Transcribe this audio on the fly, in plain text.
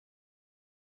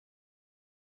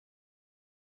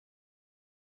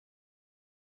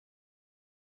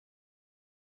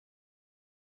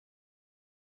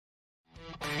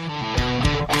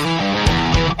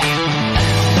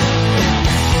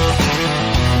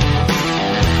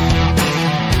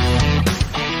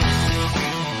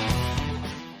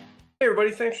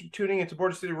everybody. Thanks for tuning into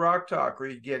Border City Rock Talk, where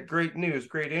you get great news,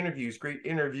 great interviews, great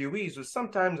interviewees with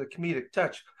sometimes a comedic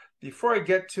touch. Before I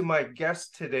get to my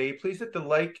guest today, please hit the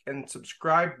like and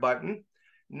subscribe button.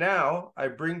 Now, I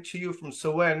bring to you from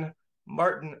Soen,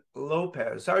 Martin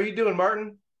Lopez. How are you doing,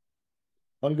 Martin?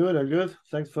 I'm good. I'm good.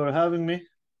 Thanks for having me.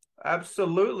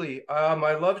 Absolutely.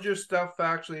 I loved your stuff,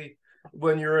 actually,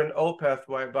 when you're in OPETH,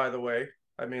 by the way.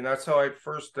 I mean, that's how I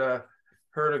first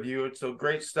heard of you. It's so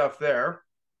great stuff there.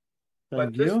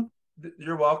 But Thank you.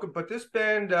 you're welcome. But this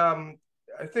band, I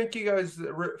think you guys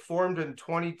formed in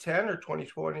 2010 or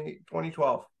 2020,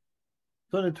 2012.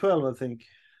 2012, I think.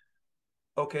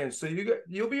 Okay, and so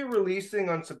you'll be releasing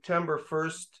on September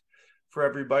 1st for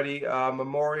everybody,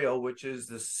 Memorial, which is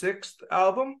the sixth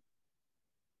album.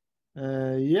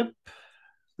 Yep,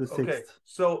 the sixth. Okay,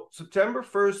 so September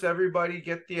 1st, everybody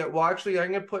get the, well, actually,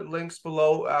 I'm going to put links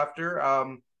below after,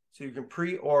 so you can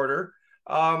pre-order.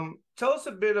 Tell us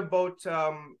a bit about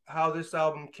how this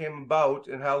album came about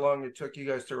and how long it took you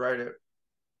guys to write it.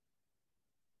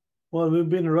 Well, we've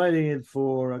been writing it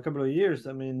for a couple of years.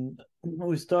 I mean,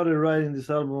 we started writing this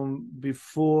album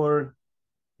before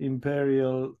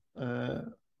Imperial,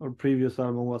 our previous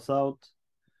album, was out.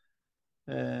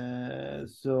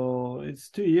 So it's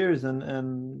 2 years,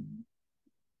 and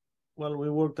well, we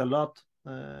worked a lot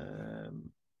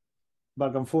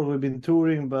back and forth. We've been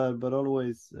touring, but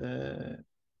always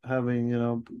having,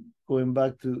 going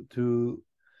back to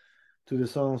the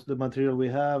songs, the material we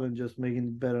have, and just making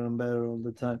it better and better all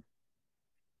the time.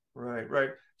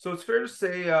 Right. So it's fair to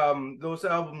say those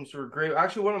albums were great.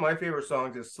 Actually, one of my favorite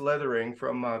songs is Slithering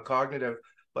from Cognitive.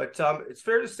 But it's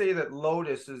fair to say that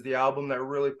Lotus is the album that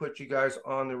really put you guys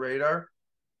on the radar.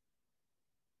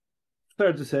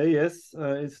 Fair to say, yes.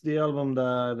 It's the album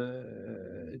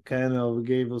that kind of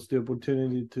gave us the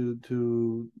opportunity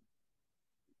to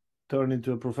turn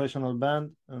into a professional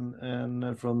band,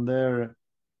 and from there,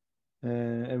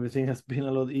 everything has been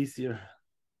a lot easier.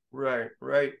 Right.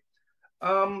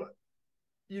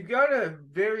 You got a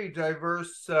very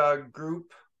diverse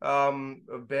group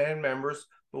of band members,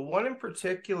 but one in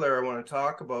particular I want to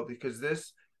talk about because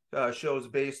this show is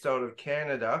based out of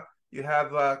Canada. You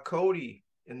have Cody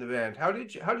in the band. How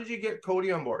did you get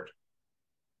Cody on board?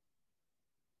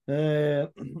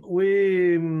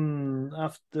 We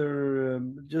after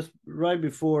just right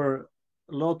before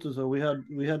Lotus, so we had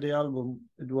the album.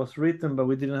 It was written, but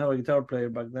we didn't have a guitar player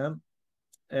back then,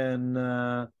 and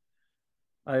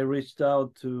I reached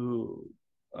out to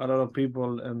a lot of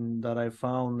people and that I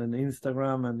found on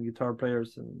Instagram and guitar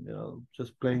players, and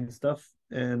just playing stuff,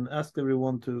 and asked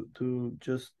everyone to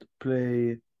just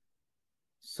play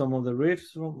some of the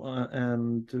riffs from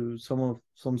and to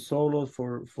some solos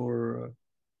for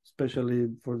especially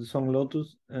for the song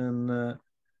Lotus, and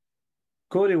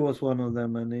Cody was one of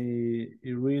them, and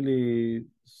he really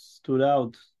stood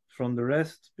out from the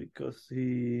rest because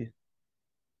he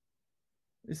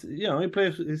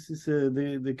plays. He's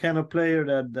the kind of player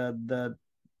that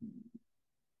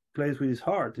plays with his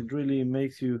heart. It really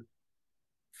makes you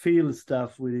feel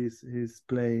stuff with his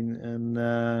playing, and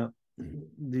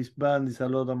this band is a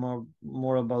lot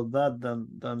more about that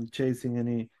than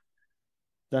chasing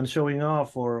than showing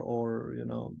off or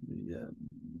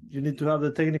you need to have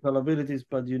the technical abilities,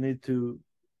 but you need to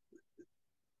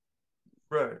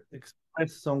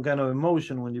express some kind of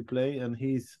emotion when you play, and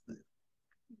he's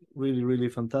really, really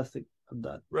fantastic at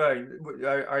that. Right.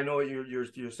 I know what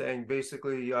you're saying.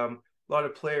 Basically, a lot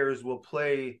of players will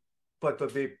play, but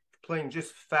they're playing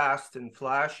just fast and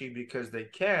flashy because they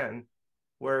can.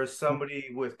 Whereas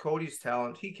somebody with Cody's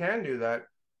talent, he can do that,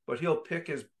 but he'll pick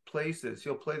his places.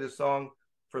 He'll play the song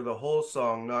for the whole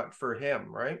song, not for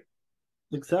him, right?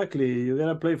 Exactly. You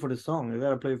gotta play for the song. You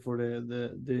gotta play for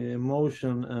the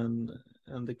emotion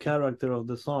and the character of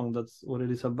the song. That's what it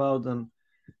is about. And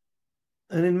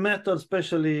in metal,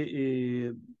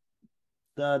 especially,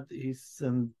 that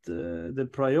isn't the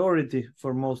priority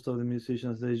for most of the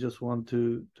musicians. They just want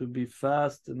to be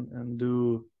fast and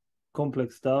do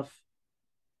complex stuff.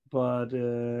 But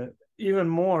even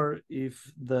more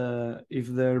if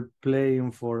they're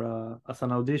playing for as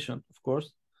an audition, of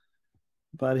course.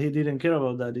 But he didn't care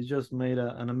about that. He just made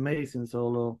an amazing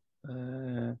solo,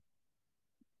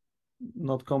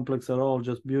 not complex at all,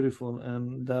 just beautiful,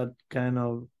 and that kind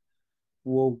of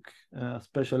woke a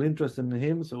special interest in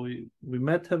him. So we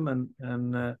met him,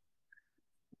 and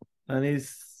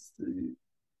he's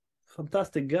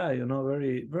fantastic guy,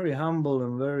 very, very humble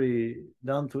and very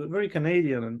down to it, very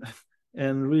Canadian,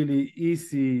 and really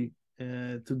easy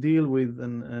to deal with,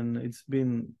 and it's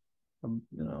been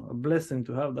a blessing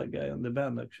to have that guy on the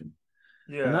band, actually.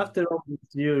 Yeah. And after all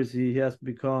these years, he has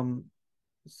become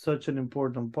such an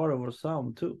important part of our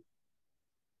sound too.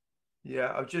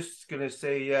 Yeah, I'm just gonna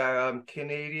say, yeah, I'm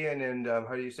Canadian and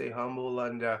how do you say humble,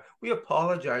 and we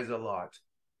apologize a lot.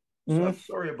 So I'm Mm.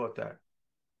 sorry about that.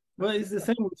 Well, it's the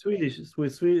same with Swedish,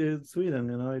 with Sweden.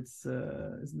 You know, it's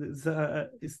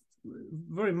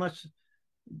very much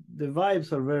the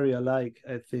vibes are very alike.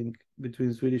 I think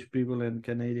between Swedish people and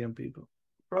Canadian people.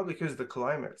 Probably because of the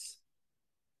climates.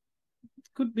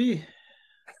 Could be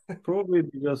probably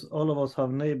because all of us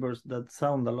have neighbors that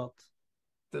sound a lot.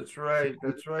 That's So right.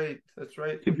 That's right. That's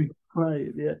right. keep it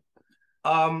quiet, yeah.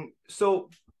 So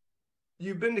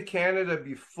you've been to Canada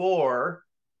before,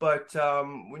 but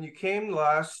when you came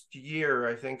last year,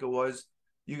 I think it was,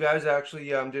 you guys actually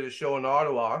did a show in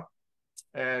Ottawa,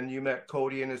 and you met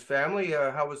Cody and his family.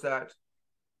 How was that?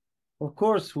 Of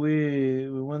course, we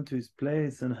went to his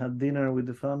place and had dinner with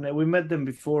the family. We met them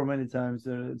before many times.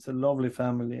 It's a lovely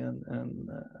family, and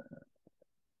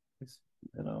it's,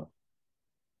 you know,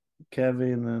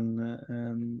 Kevin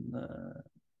and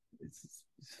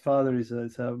his father is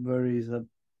a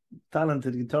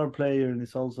talented guitar player, and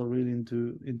is also really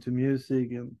into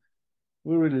music, and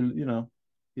we really, you know,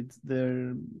 it's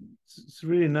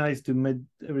really nice to meet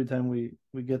every time we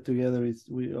get together.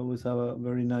 We always have a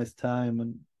very nice time,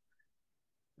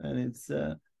 and it's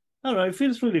I don't know, it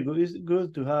feels really good. It's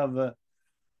good to have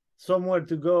somewhere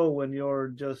to go when you're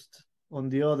just on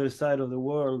the other side of the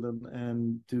world,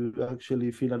 and to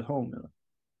actually feel at home, you know?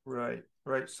 Right,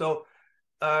 right. So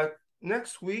uh,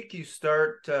 next week you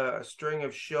start a string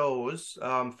of shows,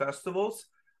 festivals.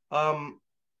 Um,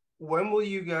 when will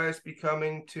you guys be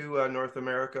coming to North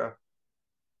America?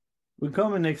 We're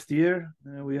coming next year.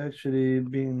 We actually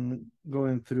been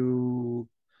going through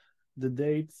the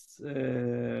dates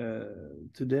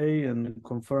today and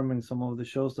confirming some of the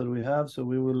shows that we have. So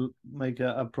we will make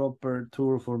a proper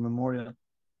tour for Memorial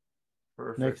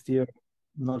Perfect. next year.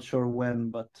 Not sure when,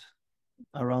 but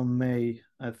around May,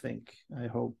 I think. I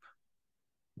hope.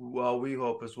 Well, we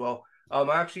hope as well. I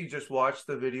actually just watched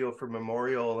the video for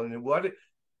Memorial, and what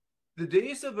the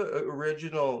days of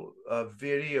original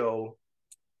video,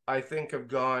 I think, have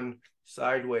gone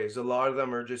sideways. A lot of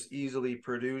them are just easily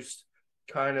produced,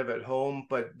 kind of at home,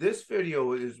 but this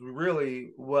video is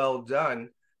really well done.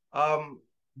 Um,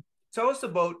 Tell us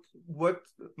about what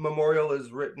Memorial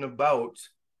is written about,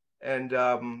 and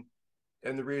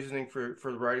the reasoning for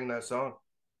writing that song.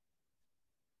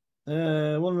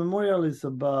 Well, Memorial is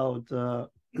about a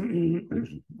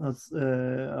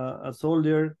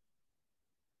soldier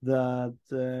that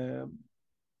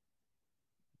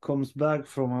comes back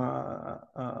from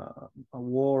a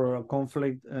war or a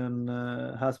conflict, and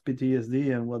has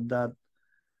PTSD, and what that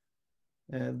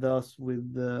does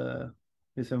with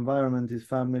his environment, his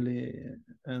family,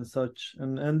 and such.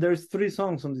 And there's 3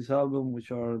 songs on this album,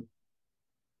 which are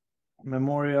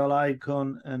Memorial,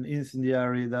 Icon, and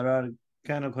Incendiary, that are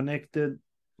kind of connected,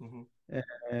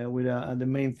 Mm-hmm. with the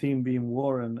main theme being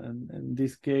war. And in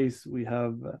this case, we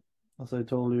have, as I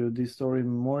told you, this story in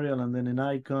Memorial, and then in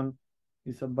Icon,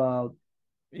 is about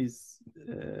is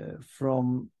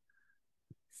from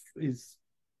is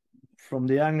from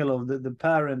the angle of the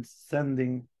parents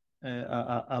sending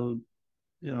a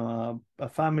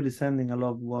family sending a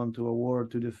loved one to a war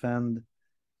to defend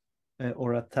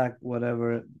or attack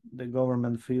whatever the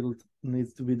government field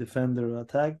needs to be defended or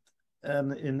attacked.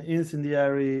 And in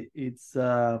Incendiary, is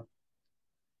the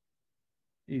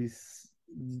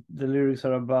lyrics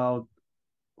are about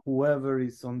whoever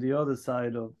is on the other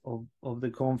side of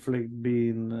the conflict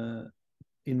being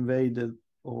invaded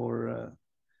or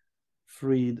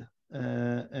freed,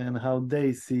 and how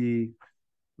they see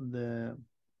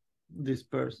this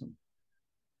person.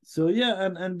 So yeah,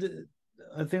 and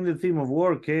I think the theme of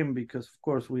war came because, of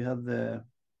course, we had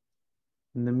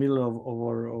in the middle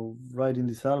of writing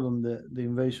this album, the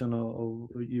invasion of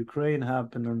Ukraine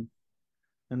happened,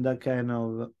 and that kind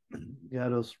of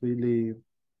got us really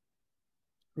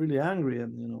really angry.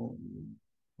 And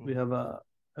we have a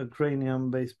Ukrainian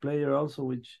bass player also,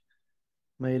 which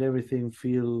made everything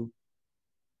feel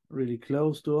really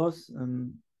close to us.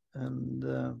 And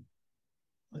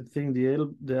I think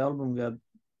the album got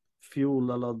fueled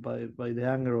a lot by the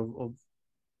anger of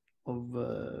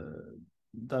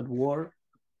that war,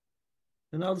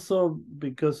 and also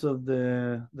because of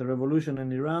the revolution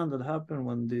in Iran that happened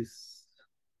when this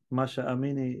Masha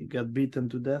Amini got beaten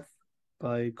to death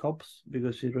by cops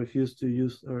because she refused to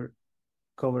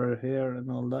cover her hair and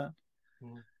all that.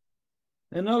 Mm.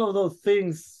 And all of those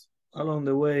things along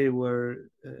the way were,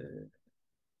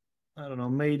 I don't know,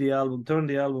 turned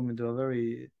the album into a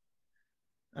very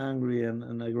angry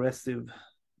and aggressive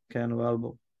kind of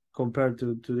album compared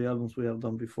to the albums we have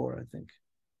done before, I think.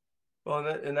 Well,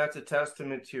 and that's a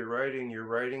testament to your writing. You're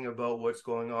writing about what's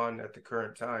going on at the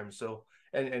current time. So,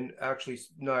 and actually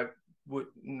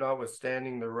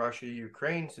notwithstanding the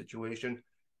Russia-Ukraine situation,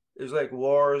 there's like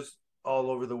wars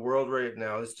all over the world right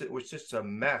now. It's just a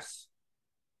mess.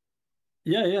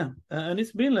 Yeah, and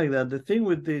it's been like that. The thing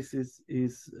with this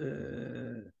is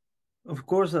of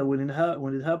course, when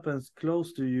it happens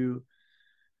close to you,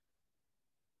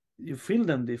 you feel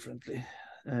them differently.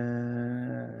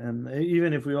 And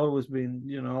even if we always been,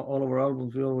 all of our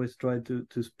albums, we always try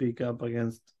to speak up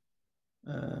against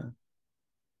uh,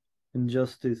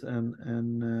 injustice and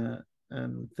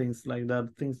things like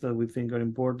that, things that we think are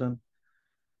important.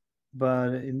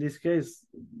 But in this case,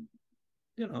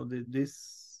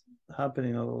 this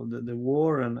happening of the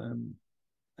war and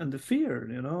the fear,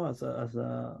 as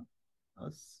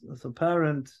a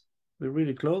parent, we're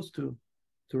really close to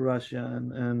Russia,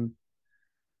 and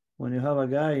when you have a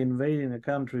guy invading a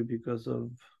country because of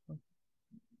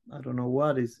I don't know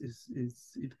what is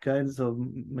it kind of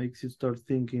makes you start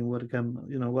thinking what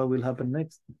will happen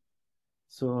next.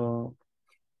 So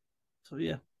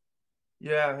yeah.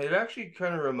 Yeah, it actually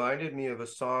kind of reminded me of a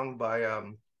song by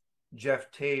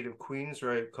Jeff Tate of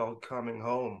Queensryche called "Coming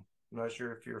Home." I'm not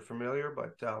sure if you're familiar,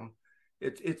 but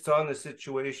it's on the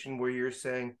situation where you're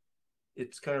saying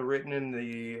it's kind of written in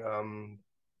the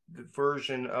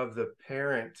version of the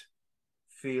parent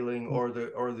feeling or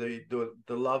the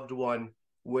loved one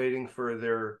waiting for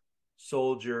their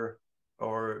soldier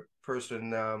or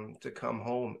person to come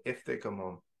home if they come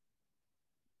home.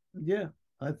 Yeah,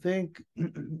 I think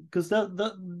because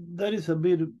that is a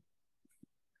bit.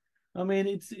 I mean,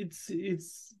 it's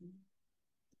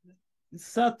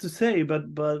sad to say, but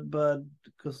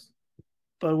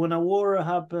when a war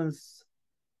happens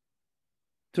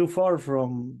too far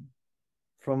from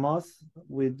us,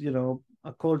 with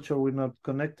a culture we're not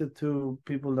connected to,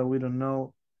 people that we don't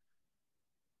know,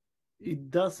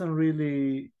 it doesn't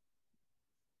really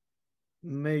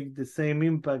make the same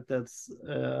impact as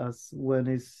when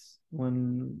it's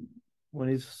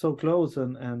so close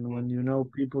and when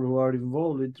people who are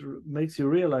involved. It makes you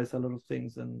realize a lot of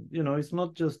things, and it's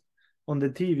not just on the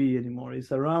TV anymore.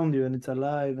 It's around you and it's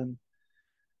alive, and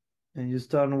you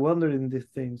start wondering these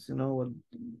things.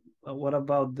 What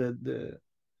about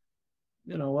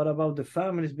what about the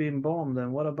families being bombed,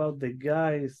 and what about the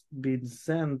guys being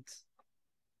sent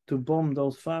to bomb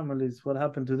those families? What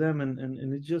happened to them?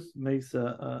 And it just makes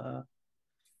a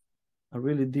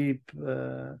really deep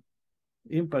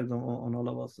impact on all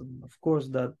of us, and of course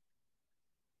that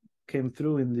came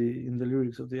through in the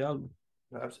lyrics of the album.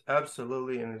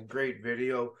 Absolutely, and a great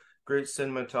video, great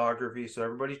cinematography. So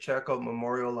everybody check out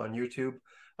Memorial on YouTube.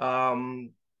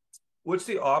 What's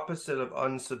the opposite of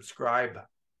unsubscribe?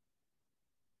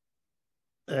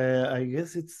 I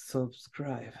guess it's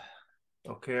subscribe.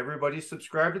 Okay, everybody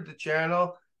subscribe to the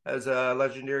channel, as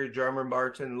legendary drummer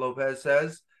Martin Lopez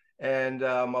says. And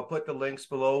I'll put the links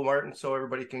below, Martin, so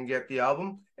everybody can get the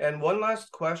album. And one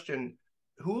last question.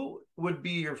 Who would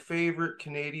be your favorite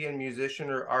Canadian musician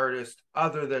or artist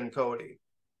other than Cody?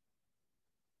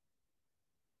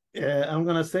 I'm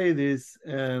gonna say this,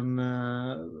 and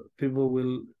people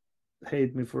will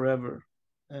hate me forever,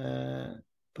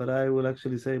 but I will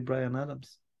actually say Bryan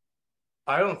Adams.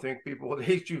 I don't think people will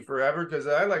hate you forever because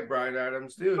I like Bryan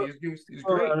Adams too. He's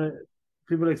great.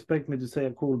 People expect me to say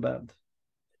a cool band.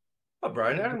 Oh,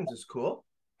 Bryan Adams is cool.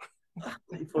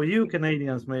 For you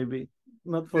Canadians, maybe,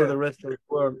 not for the rest of the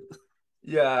world.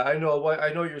 Yeah, I know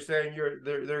what you're saying.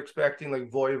 They're expecting like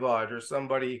Voivod or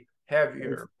somebody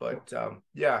heavier, but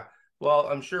yeah. Well,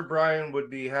 I'm sure Bryan would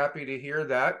be happy to hear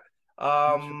that.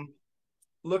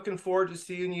 Looking forward to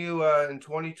seeing you in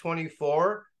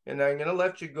 2024, and I'm gonna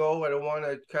let you go. I don't want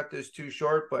to cut this too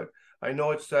short, but I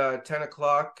know it's 10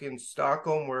 o'clock in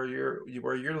Stockholm where you're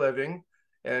living,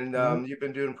 and you've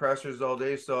been doing pressers all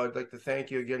day. So I'd like to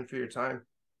thank you again for your time.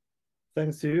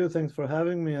 Thanks to you. Thanks for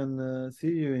having me, and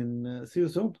see you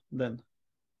soon then.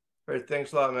 All right,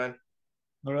 thanks a lot, man.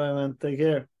 All right, man. Take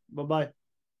care. Bye-bye.